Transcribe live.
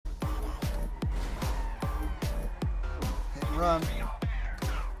run.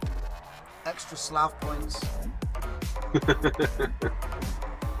 Extra slav points.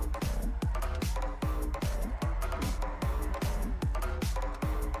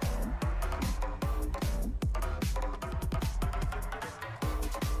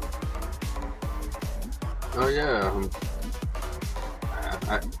 Oh yeah,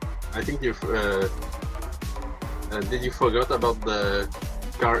 I think you've did you forgot about the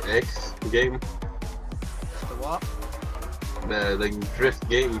Car X game? The what? The drift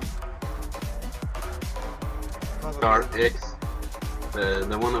game. Probably. Car X,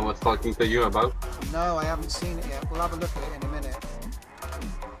 the one I was talking to you about. No, I haven't seen it yet. We'll have a look at it in a minute.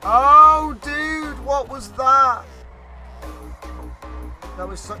 Oh, dude, what was that? That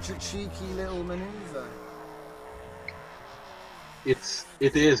was such a cheeky little maneuver. It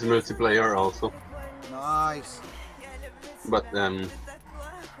is multiplayer also, Nice. but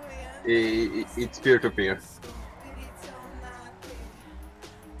it's peer-to-peer.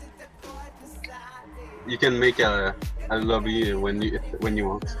 You can make a lobby when you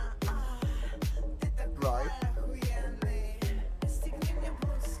want. Right.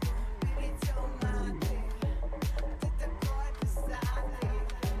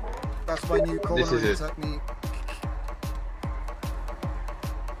 That's my new cornering technique.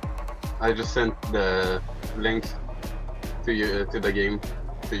 I just sent the link to you to the game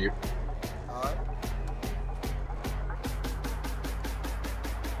to you. Alright.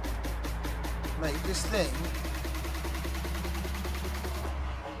 Mate, this thing.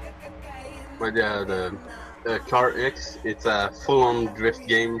 But yeah, the Car X, it's a full-on drift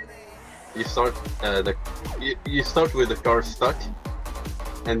game. You start you start with the car stuck,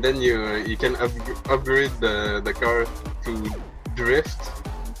 and then you can upgrade the car to drift.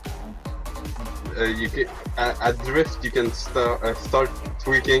 You can at drift you can start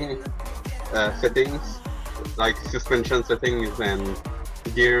tweaking settings like suspension settings and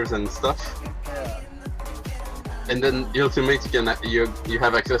gears and stuff. Yeah. And then ultimate you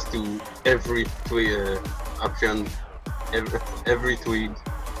have access to every option, every tweak.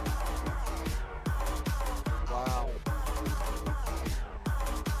 Wow.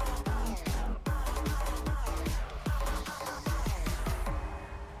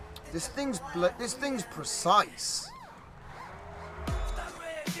 This thing's precise.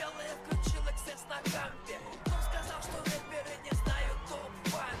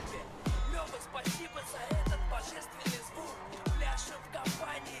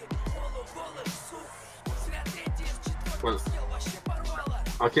 Well,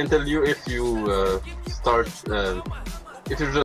 I can tell you if you start if you just